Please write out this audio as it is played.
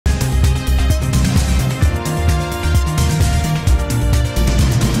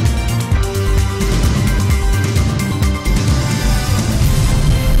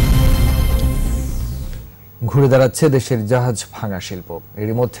ঘুরে দাঁড়াচ্ছে দেশের জাহাজ ভাঙা শিল্প।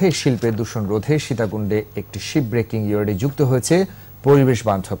 এর মধ্যে শিল্পের দূষণ রোধে সীতাকুণ্ডে একটি শিপ ব্রেকিং ইয়ার্ডে যুক্ত হয়েছে পরিবেশ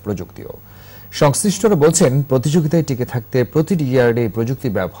বান্ধব প্রযুক্তিও। সংশ্লিষ্টরা বলছেন, প্রতিযোগিতায় টিকে থাকতে প্রতিটি ইয়ার্ডে প্রযুক্তি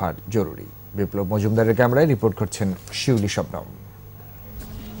ব্যবহার জরুরি। বিপ্লব মজুমদারের ক্যামেরায় রিপোর্ট করছেন শিউলি শবনম।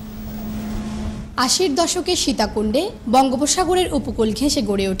 ৮০-র দশকে সীতাকুণ্ডে বঙ্গোপসাগরের উপকূল ঘেঁষে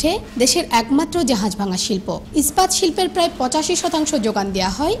গড়ে ওঠে দেশের একমাত্র জাহাজ ভাঙা শিল্প। ইস্পাত শিল্পের প্রায় ৮৫% যোগান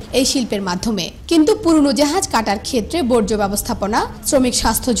দেওয়া হয় এই শিল্পের মাধ্যমে। কিন্তু পুরনো জাহাজ কাটার ক্ষেত্রে বর্জ্য ব্যবস্থাপনা, শ্রমিক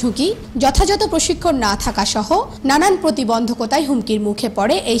স্বাস্থ্য ঝুঁকি, যথাযথ প্রশিক্ষণ না থাকা সহ নানান প্রতিবন্ধকতায় হুমকির মুখে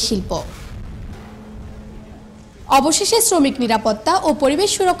পড়ে এই শিল্প। অবশেষে শ্রমিক নিরাপত্তা ও পরিবেশ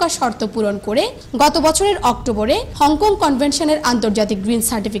সুরক্ষার শর্ত পূরণ করে গত বছরের অক্টোবরে হংকং কনভেনশনের আন্তর্জাতিক গ্রিন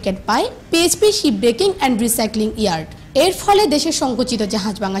সার্টিফিকেট পায় PHP ship breaking and recycling yard. এর ফলে দেশের সংকুচিত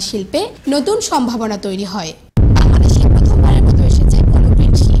জাহাজ ভাঙা শিল্পে নতুন সম্ভাবনা তৈরি হয়। বাংলাদেশে প্রথমবারের মতো এসেছে কোনো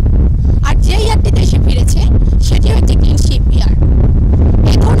গ্রিন শিপ, আর যে ইয়ার্ডটিতে এসে ফিরেছে সেটিও একটি গ্রিন শিপ ইয়ার্ড।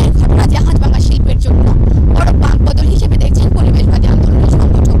 এই ধরনের ঘটনা জাহাজ ভাঙা শিল্পের জন্য বড় বাঁকবদল হিসেবে দেখছেন পরিবেশবাদী আন্দোলনের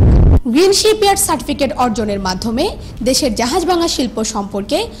সংগঠক। গ্রিন শিপইয়ার্ড সার্টিফিকেট অর্জনের মাধ্যমে দেশের জাহাজ ভাঙা শিল্প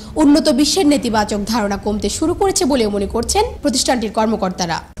সম্পর্কে উন্নত বিশ্বের নেতিবাচক ধারণা কমতে শুরু করেছে বলে মনে করছেন প্রতিষ্ঠানটির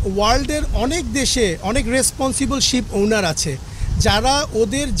কর্মকর্তারা। ওয়ার্ল্ডের অনেক দেশে অনেক রেসপন্সিবল শিপ ওনার আছে, যারা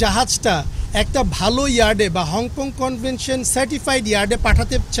ওদের জাহাজটা একটা ভালো ইয়ার্ডে বা হংকং কনভেনশন সার্টিফাইড ইয়ার্ডে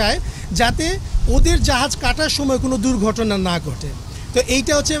পাঠাতে চায়, যাতে ওদের জাহাজ কাটার সময় কোনো দুর্ঘটনা না ঘটে। তো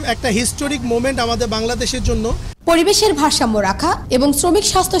এইটা হচ্ছে একটা হিস্টোরিক মোমেন্ট আমাদের বাংলাদেশের জন্য। পরিবেশের ভারসাম্য রাখা এবং শ্রমিক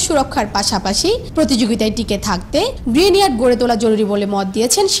স্বাস্থ্য সুরক্ষার পাশাপাশি প্রতিযোগিতায় টিকে থাকতে গ্রিন ইয়ার্ড গড়ে তোলা জরুরি বলে মত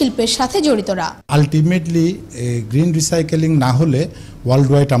দিয়েছেন শিল্পের সাথে জড়িতরা। আলটিমেটলি গ্রিন রিসাইকেলিং না হলে ওয়ার্ল্ড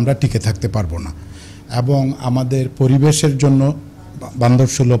ওয়াইড আমরা টিকে থাকতে পারবো না, এবং আমাদের পরিবেশের জন্য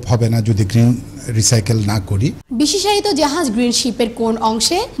বান্ধবসুলভ হবে না যদি গ্রিন রিসাইকেল না করি। বিশেষায়িত জাহাজ গ্রিন শিপের কোন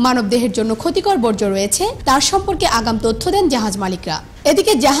অংশে মানবদেহের জন্য ক্ষতিকর বর্জ্য রয়েছে তার সম্পর্কে আগাম তথ্য দেন জাহাজ মালিকরা।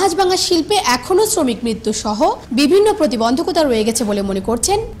 এদিকে জাহাজ ভাঙা শিল্পে এখনো শ্রমিক মৃত্যু সহ বিভিন্ন প্রতিবন্ধকতা রয়ে গেছে বলে মনে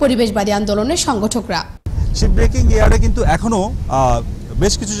করছেন পরিবেশবাদী আন্দোলনের সংগঠকরা। শিপ ব্রেকিং ইয়ার্ডে কিন্তু এখনো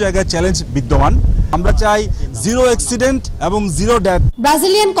বেশ কিছু জায়গায় চ্যালেঞ্জ বিদ্যমান। আমরা চাই জিরো অ্যাক্সিডেন্ট এবং জিরো ডেথ।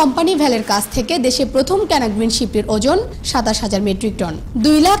 ব্রাজিলিয়ান কোম্পানি ভ্যালের কাছ থেকে দেশে প্রথম কেনা গ্রিন শিপটির ওজন ২৭,০০০ মেট্রিক টন।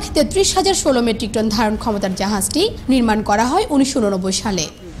 ২,৩৩,০১৬ মেট্রিক টন ধারণ ক্ষমতার জাহাজটি নির্মাণ করা হয় ১৯৮৯ সালে।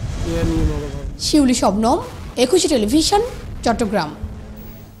 শিউলি শবনম, ২১ টেলিভিশন, চট্টগ্রাম।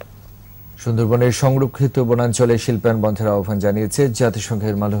 সুন্দরবনের সংরক্ষিত বনাঞ্চলে শিল্পায়ন বন্ধের আহ্বান জানিয়েছে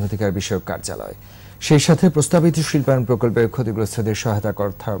জাতিসংঘের মানবাধিকার বিষয়ক কার্যালয়। সেই সাথে প্রস্তাবিত শিল্পায়ন প্রকল্পে ক্ষতিগ্রস্তদের সহায়তা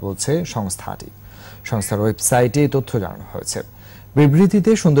কথা বলছে সংস্থাটি। সংস্থার ওয়েবসাইটে তথ্য জানানো হয়েছে।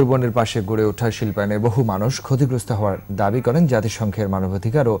 বিবৃতিতে সুন্দরবনের পাশে গড়ে ওঠা শিল্পায়নে বহু মানুষ ক্ষতিগ্রস্ত হওয়ার দাবি করেন জাতিসংঘের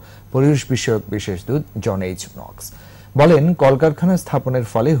মানবাধিকার ও পরিবেশ বিষয়ক বিশেষ দূত জন এইচ নক্স। বলেন, কলকারখানা স্থাপনের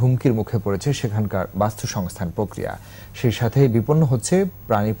ফলে হুমকির মুখে পড়েছে সেখানকার বাস্তুসংস্থান প্রক্রিয়া, সেই সাথে বিপন্ন হচ্ছে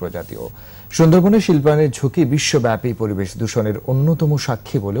প্রাণী প্রজাতিও। সুন্দরবনের শিল্পায়নের ঝুঁকি বিশ্বব্যাপী পরিবেশ দূষণের অন্যতম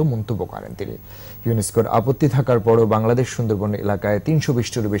সাক্ষী বলেও মন্তব্য করেন তিনি। ইউনেস্কোর আপত্তি থাকার পরও বাংলাদেশ সুন্দরবন এলাকায়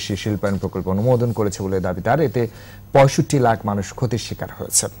 ৩২০টিরও বেশি শিল্পায়ন প্রকল্প অনুমোদন করেছে বলে দাবি তার। এতে ৬৫ লাখ মানুষ ক্ষতির শিকার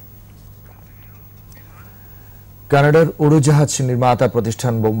হয়েছে। কানাডার উড়োজাহাজ নির্মাতা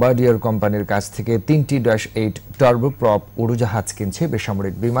প্রতিষ্ঠান বোম্বার্ডিয়ার কোম্পানির কাছ থেকে ৩টি -8 টার্বোপ্রপ উড়োজাহাজ কিনছে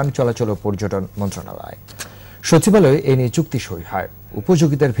বেসামরিক বিমান চলাচল ও পর্যটন মন্ত্রণালয়। সচিবালয়ে এ নিয়ে চুক্তি সই হয়।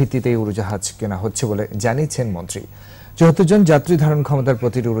 উপযোগিতার ভিত্তিতে উড়োজাহাজ কেনা হচ্ছে বলে জানিয়েছেন মন্ত্রী। ৭৪ জন যাত্রী ধারণ ক্ষমতার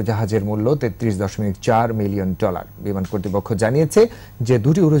প্রতিটি উড়োজাহাজের মূল্য $৩৩.৪ মিলিয়ন। বিমান কর্তৃপক্ষ জানিয়েছে যে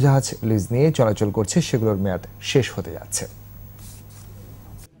দুটি উড়োজাহাজ লিজ নিয়ে চলাচল করছে, সেগুলোর মেয়াদ শেষ হতে যাচ্ছে।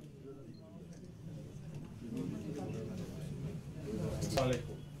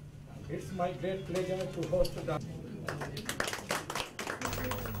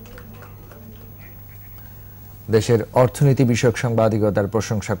 দেশের অর্থনীতি বিষয়ক সাংবাদিকতার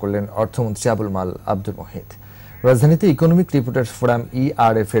প্রশংসা করলেন অর্থমন্ত্রী আবুল মাল আব্দুল মুহিত। রাজধানীতে ইকোনমিক রিপোর্টার্স ফোরাম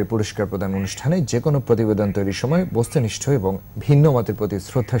ERF এর পুরস্কার প্রদান অনুষ্ঠানে যেকোনো প্রতিবেদন তৈরির সময় বস্তুনিষ্ঠ এবং ভিন্ন মতের প্রতি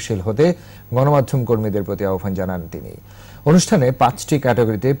শ্রদ্ধাশীল হতে গণমাধ্যম কর্মীদের প্রতি আহ্বান জানান তিনি। অনুষ্ঠানে 5টি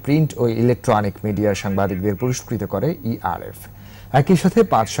ক্যাটাগরিতে প্রিন্ট ও ইলেকট্রনিক মিডিয়ার সাংবাদিকদের পুরস্কৃত করে ERF। একই সাথে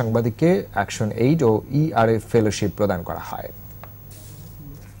 5 সাংবাদিককে অ্যাকশন এইড ও ERF ফেলোশিপ প্রদান করা হয়।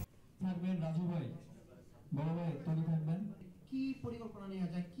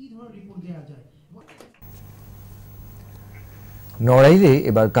 নড়াইলে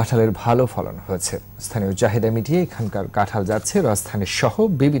এবার কাঁঠালের ভালো ফলন হয়েছে। স্থানীয় চাহিদা মিটিয়ে এখানকার কাঁঠাল যাচ্ছে রাজধানীর সহ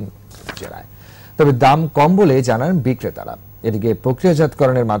বিভিন্ন জেলায়, তবে দাম কম বলে জানান বিক্রেতারা। এদিকে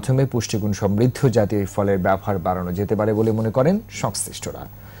প্রক্রিয়াজাতকরণের মাধ্যমে পুষ্টিগুণ সমৃদ্ধ জাতীয় ফলের ব্যবহার বাড়ানো যেতে পারে বলে মনে করেন সংশ্লিষ্টরা।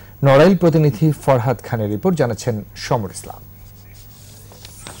 নড়াইল প্রতিনিধি ফরহাদ খানের রিপোর্ট, জানাচ্ছেন সমর ইসলাম।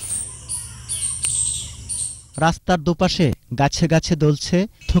 রাস্তার দুপাশে গাছে গাছে দলছে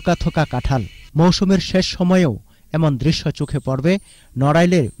থোকা থোকা কাঁঠাল। মৌসুমের শেষ সময়েও এমন দৃশ্য চোখে পড়বে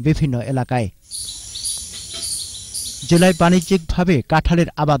নড়াইলের বিভিন্ন এলাকায়। জেলায় বাণিজ্যিকভাবে কাঁঠালের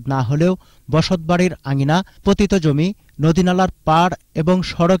আবাদ না হলেও বসতবাড়ির আঙিনা, পতিত জমি, নদীনালার পাড় এবং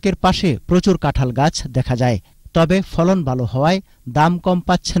সড়কের পাশে প্রচুর কাঁঠাল গাছ দেখা যায়। তবে ফলন ভালো হওয়ায় দাম কম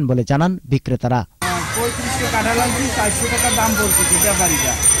পাচ্ছেন বলে জানান বিক্রেতারা। 35 কাঁঠাল আনছি, 400 টাকা দাম বলছে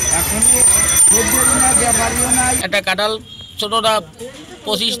ব্যাপারীরা। এখন একটা কাঁঠাল ছোটটা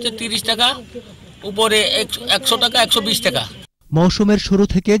 25 থেকে 30 টাকা, উপরে 100 টাকা, 120 টাকা। মৌসুমের শুরু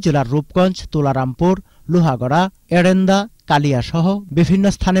থেকে জেলার রূপগঞ্জ, তুলারামপুর, লোহাগড়া, এরেন্দা, কালিয়া সহ বিভিন্ন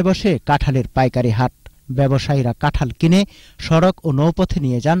স্থানে বসে কাঁঠালের পাইকারি হাট। ব্যবসায়ীরা কাঁঠাল কিনে সড়ক ও নৌপথে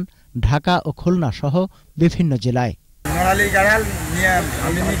নিয়ে যান ঢাকা ও খুলনা সহ বিভিন্ন জেলায়।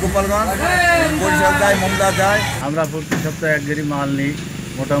 আমরা প্রতি সপ্তাহে এক গাড়ি মাল নিই,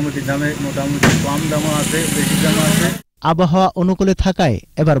 মোটামুটি দামে, মোটামুটি কম দামও আছে, বেশি দামও আছে। আবহাওয়া অনুকূলে থাকায়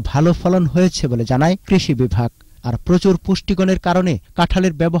এবার ভালো ফলন হয়েছে বলে জানায় কৃষি বিভাগ। আর প্রচুর পুষ্টিগুণের কারণে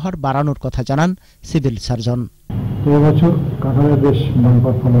কাঁঠালের ব্যবহার বাড়ানোর কথা জানান সিভিল সার্জন। এবছর কাঁঠালের বেশ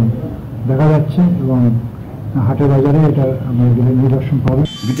বাম্পার ফলন দেখা যাচ্ছে এবং হাটে বাজারে এটা আমরা গেলে নিদর্শন পাবো।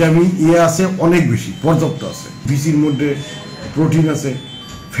 ভিটামিন এ আছে অনেক বেশি, পর্যাপ্ত আছে। বিচির মধ্যে প্রোটিন আছে,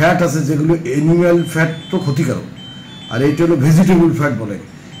 ফ্যাট আছে, যেগুলো অ্যানিম্যাল ফ্যাট তো ক্ষতিকারক, আর এইটা হলো ভেজিটেবল ফ্যাট বলে।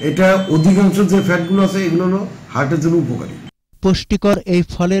 এটা অধিকাংশ যে ফ্যাটগুলো আছে এগুলো হলো হার্টের জন্য উপকারী। পুষ্টিকর এই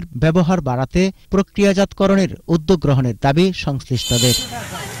ফলের ব্যবহার বাড়াতে প্রক্রিয়াজাতকরণের উদ্যোগ গ্রহণের দাবি সংশ্লিষ্টদের।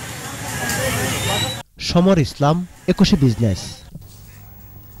 সমর ইসলাম, 21 বিজনেস।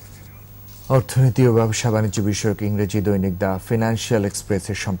 অর্থনীতি ও ব্যবসা বাণিজ্য বিষয়ক ইংরেজি দৈনিক দ্য ফিনান্সিয়াল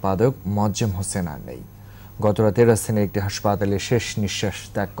এক্সপ্রেসের সম্পাদক মোয়াজ্জেম হোসেন আর নেই। গতরাতে রাজধানীর একটি হাসপাতালে শেষ নিঃশ্বাস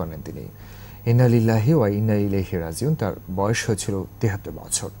ত্যাগ করেন তিনি। ইন্না লিল্লাহি ওয়া ইন্না ইলাইহি রাজিউন। তার বয়স হয়েছিল 73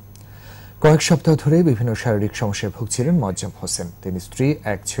 বছর। কয়েক সপ্তাহ ধরে বিভিন্ন শারীরিক সমস্যায় ভুগছিলেন মোয়াজ্জেম হোসেন। তিনি স্ত্রী,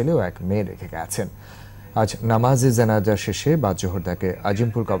 এক ছেলে ও এক মেয়ে রেখে গেছেন। আজ নামাজে জানাজা শেষে বাদ জোহর তাকে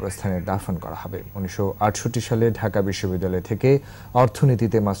আজিমপুর কবরস্থানে দাফন করা হবে। 1968 সালে ঢাকা বিশ্ববিদ্যালয় থেকে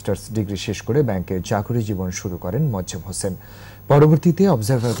অর্থনীতিতে মাস্টার্স ডিগ্রি শেষ করে ব্যাংকে চাকরি জীবন শুরু করেন মোয়াজ্জেম হোসেন। পরবর্তীতে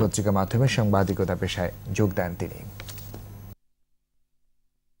অবজারভার পত্রিকার মাধ্যমে সাংবাদিকতা পেশায় যোগ দেন তিনি।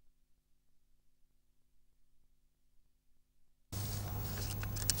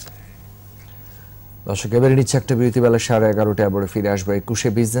 দর্শক, এবারে নিচ্ছে একটা বিরতি। বেলা 11:30 আবার ফিরে আসবে 21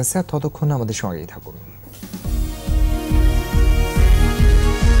 বিজনেসে। ততক্ষণ আমাদের সঙ্গেই থাকুন।